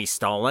data can be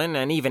stolen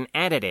and even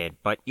edited,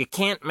 but you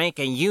can't make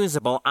a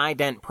usable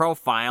ident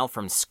profile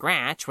from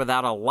scratch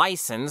without a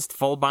licensed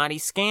full-body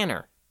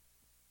scanner.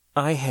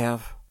 "I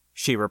have,"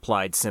 she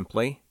replied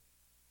simply.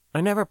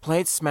 "I never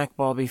played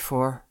smackball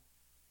before."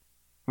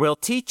 "We'll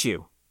teach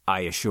you,"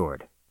 I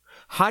assured.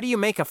 "How do you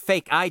make a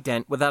fake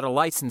ident without a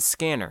licensed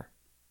scanner?"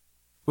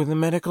 "With a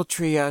medical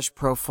triage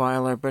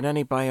profiler, but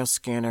any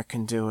bioscanner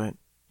can do it.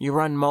 You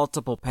run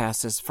multiple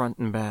passes front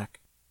and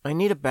back. I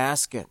need a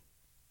basket."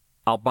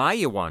 "I'll buy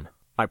you one,"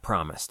 I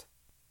promised.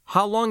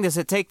 "How long does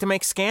it take to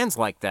make scans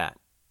like that?"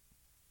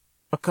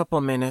 "A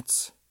couple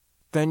minutes.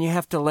 Then you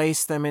have to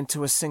lace them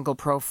into a single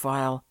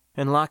profile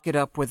and lock it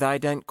up with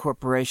Ident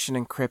Corporation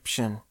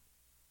encryption.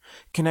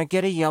 Can I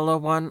get a yellow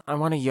one? I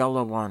want a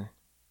yellow one."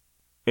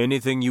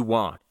 "Anything you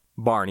want,"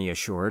 Barney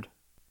assured.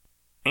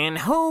 And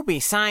who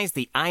besides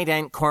the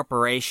Ident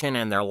Corporation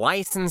and their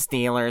licensed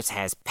dealers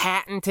has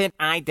patented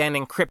ident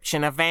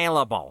encryption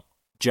available?"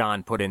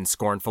 John put in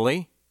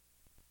scornfully.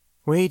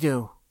 "We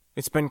do.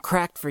 It's been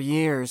cracked for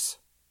years.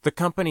 The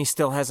company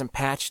still hasn't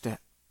patched it.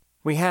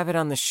 We have it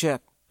on the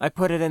ship. I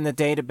put it in the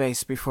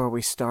database before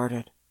we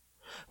started.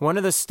 One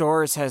of the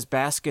stores has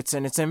baskets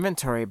in its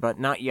inventory, but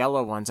not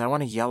yellow ones. I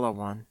want a yellow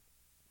one."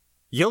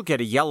 "You'll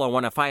get a yellow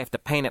one if I have to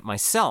paint it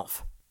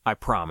myself," I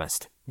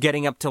promised,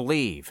 getting up to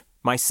leave,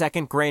 my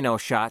second Grano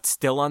shot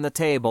still on the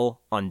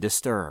table,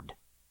 undisturbed.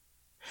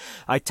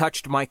 I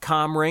touched my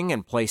comm ring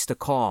and placed a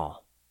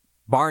call.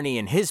 Barney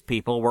and his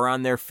people were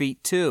on their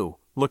feet too,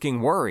 looking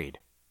worried.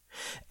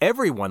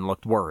 Everyone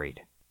looked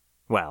worried.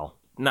 Well,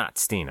 not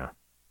Stina.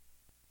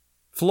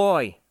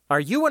 "Floy, are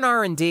you in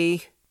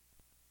R&D?"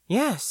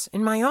 "Yes,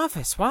 in my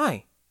office.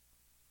 Why?"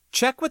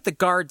 "Check with the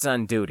guards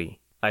on duty,"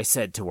 I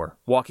said to her,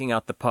 walking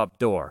out the pub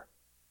door.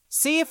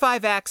 "See if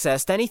I've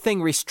accessed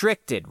anything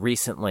restricted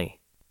recently."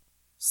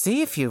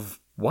 "See if you've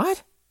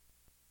what?"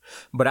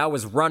 But I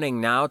was running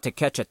now to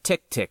catch a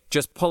tick-tick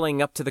just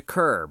pulling up to the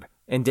curb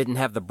and didn't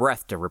have the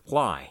breath to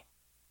reply.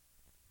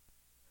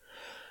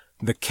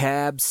 The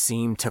cab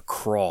seemed to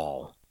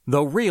crawl,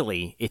 though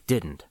really it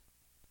didn't.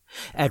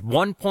 At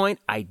one point,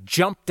 I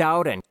jumped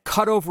out and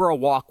cut over a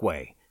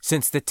walkway,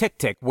 since the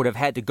tick-tick would have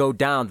had to go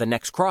down the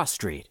next cross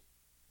street.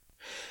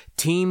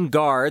 Team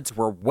guards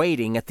were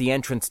waiting at the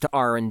entrance to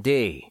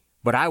R&D,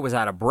 but I was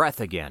out of breath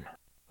again.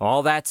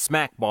 All that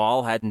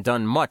smackball hadn't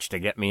done much to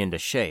get me into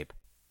shape.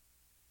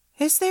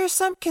 "Is there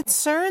some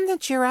concern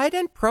that your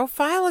ident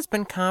profile has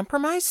been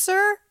compromised,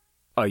 sir?"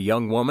 A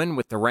young woman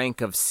with the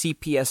rank of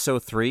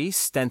CPSO3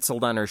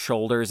 stenciled on her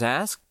shoulders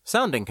asked,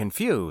 sounding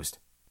confused.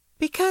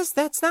 "Because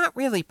that's not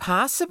really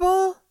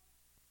possible."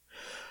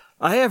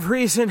 "I have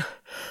reason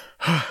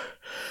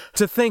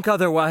to think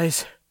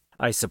otherwise,"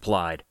 I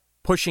supplied,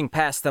 pushing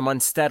past them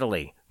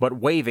unsteadily, but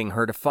waving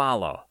her to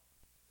follow.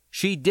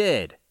 She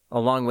did,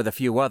 along with a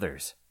few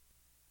others.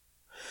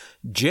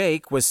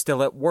 Jake was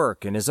still at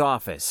work in his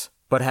office,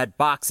 but had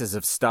boxes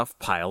of stuff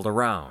piled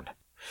around.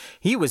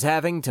 He was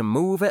having to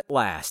move at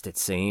last, it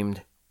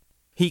seemed.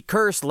 He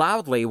cursed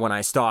loudly when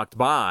I stalked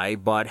by,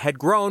 but had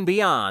grown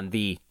beyond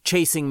the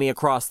chasing me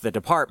across the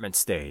department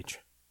stage.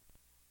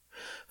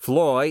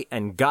 Floy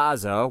and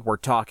Gaza were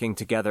talking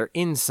together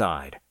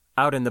inside,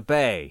 out in the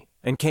bay,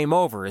 and came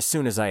over as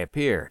soon as I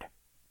appeared.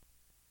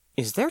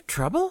 "Is there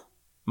trouble?"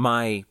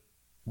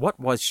 What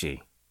was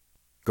she?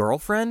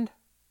 Girlfriend?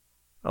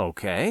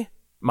 Okay,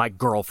 my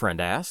girlfriend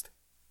asked.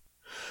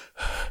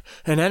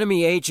 "An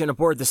enemy agent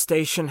aboard the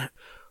station.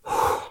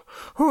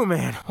 Oh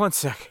man, one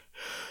sec.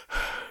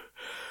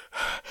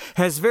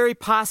 Has very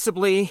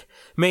possibly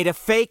made a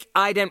fake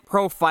ident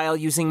profile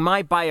using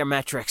my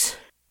biometrics."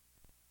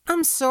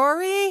 "I'm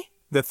sorry?"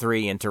 the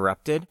three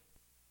interrupted.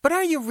 "But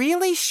are you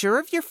really sure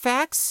of your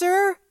facts,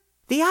 sir?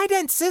 The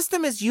ident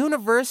system is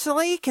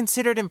universally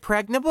considered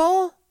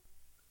impregnable."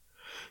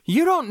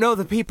 "You don't know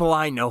the people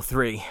I know,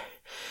 3.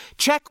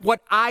 Check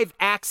what I've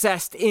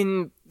accessed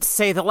in,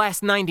 say, the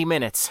last 90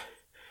 minutes.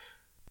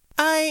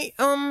 I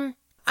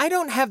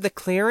don't have the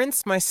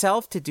clearance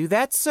myself to do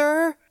that,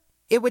 sir.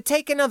 It would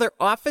take another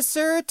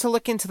officer to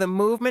look into the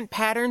movement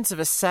patterns of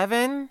a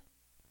 7.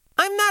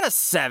 I'm not a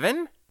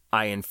 7,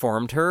 I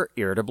informed her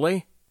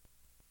irritably.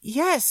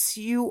 Yes,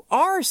 you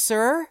are,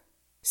 sir.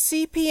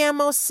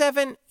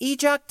 CPM07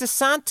 Ejoc de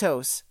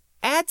Santos,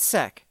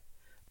 ADSEC.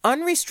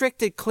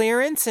 Unrestricted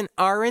clearance in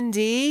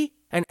R&D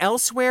and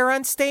elsewhere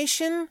on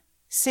station.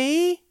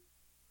 See?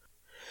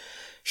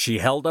 She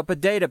held up a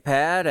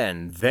datapad,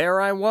 and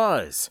there I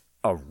was,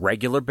 a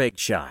regular big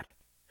shot.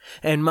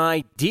 And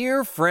my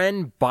dear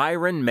friend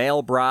Byron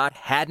Mailbrot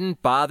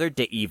hadn't bothered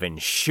to even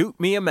shoot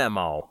me a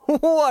memo.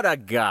 What a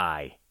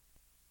guy!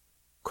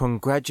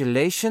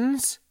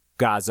 "Congratulations,"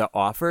 Gaza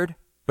offered,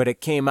 but it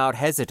came out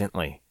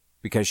hesitantly.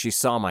 because she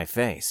saw my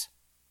face.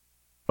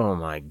 "Oh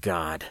my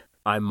God,"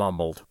 I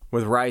mumbled,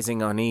 with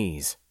rising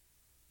unease.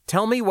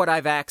 "Tell me what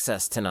I've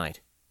accessed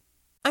tonight."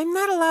 "I'm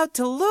not allowed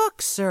to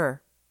look,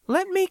 sir.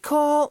 Let me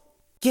call—"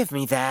 "Give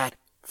me that,"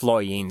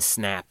 Floyeen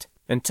snapped,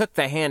 and took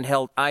the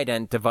handheld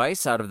ident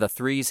device out of the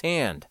three's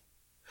hand.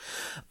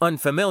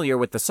 Unfamiliar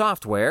with the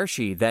software,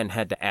 she then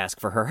had to ask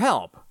for her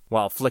help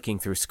while flicking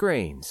through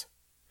screens.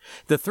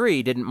 The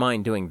three didn't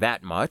mind doing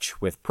that much,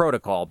 with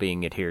protocol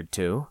being adhered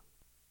to.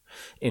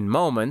 In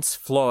moments,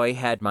 Floy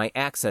had my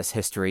access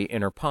history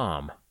in her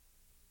palm.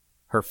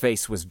 Her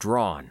face was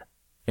drawn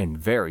and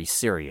very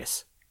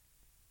serious.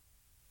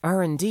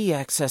 "R&D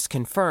access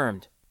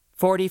confirmed.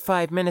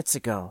 45 minutes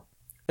ago.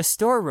 A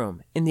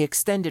storeroom in the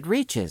extended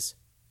reaches."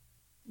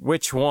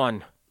 "Which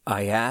one?"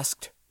 I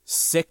asked,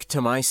 sick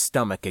to my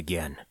stomach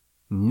again,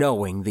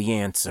 knowing the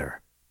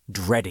answer,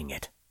 dreading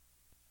it.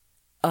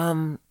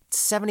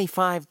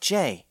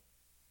 75J.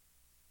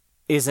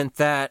 "Isn't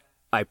that—"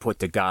 I put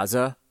to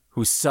Gaza,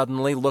 who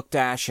suddenly looked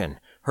ashen,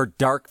 her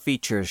dark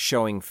features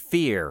showing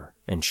fear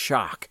and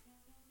shock.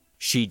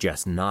 She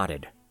just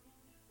nodded.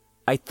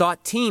 "I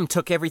thought Team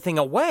took everything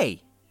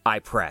away," I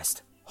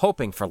pressed,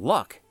 hoping for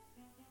luck.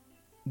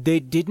 "They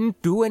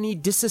didn't do any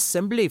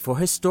disassembly for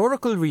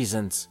historical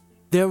reasons.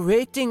 They're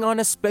waiting on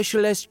a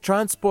specialized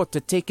transport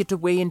to take it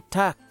away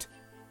intact."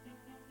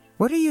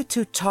 "What are you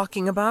two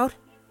talking about?"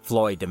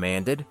 Floyd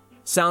demanded,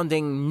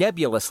 sounding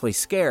nebulously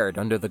scared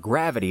under the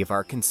gravity of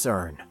our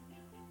concern.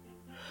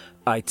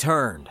 I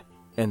turned,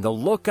 and the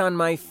look on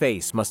my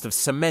face must have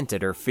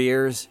cemented her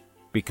fears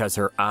because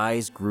her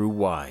eyes grew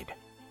wide.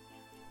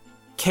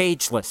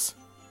 "Cageless.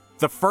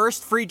 The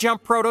first free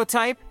jump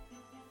prototype?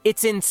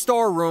 It's in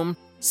storeroom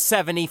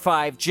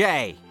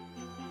 75J.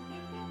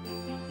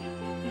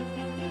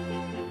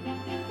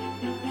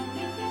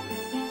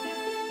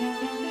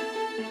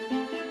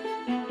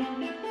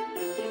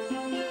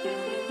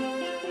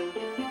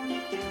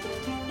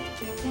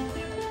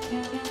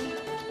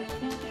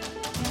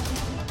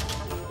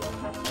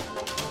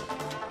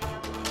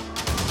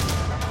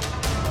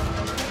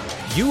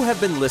 You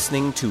have been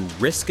listening to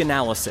Risk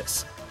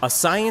Analysis, a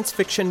science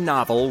fiction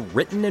novel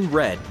written and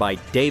read by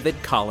David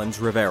Collins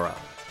Rivera.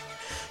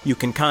 You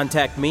can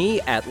contact me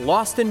at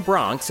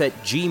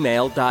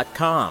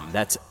lostinbronx@gmail.com.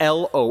 That's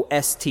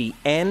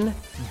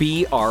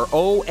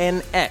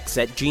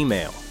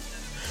LOSTNBRONX@gmail.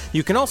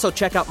 You can also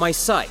check out my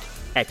site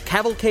at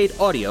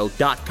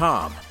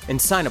cavalcadeaudio.com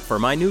and sign up for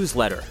my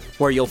newsletter,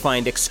 where you'll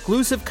find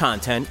exclusive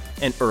content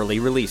and early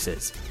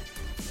releases.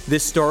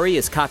 This story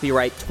is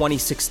copyright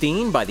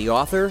 2016 by the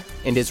author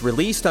and is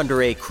released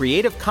under a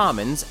Creative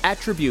Commons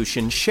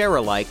Attribution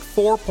Share-alike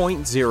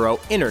 4.0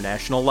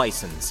 international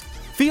license.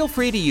 Feel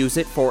free to use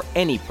it for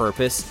any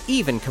purpose,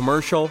 even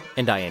commercial,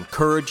 and I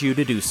encourage you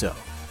to do so.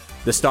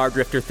 The Star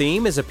Drifter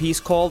theme is a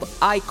piece called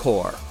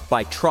I-Core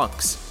by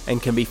Trunks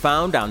and can be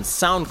found on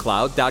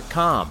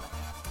SoundCloud.com.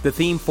 The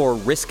theme for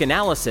Risk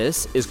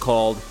Analysis is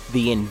called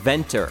The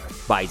Inventor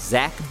by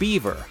Zach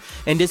Beaver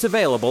and is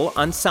available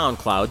on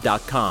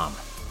SoundCloud.com.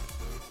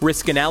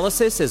 Risk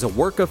Analysis is a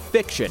work of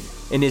fiction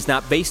and is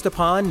not based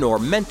upon nor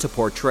meant to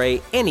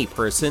portray any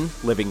person,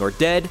 living or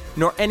dead,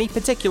 nor any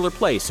particular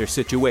place or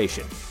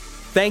situation.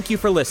 Thank you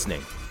for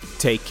listening.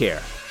 Take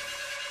care.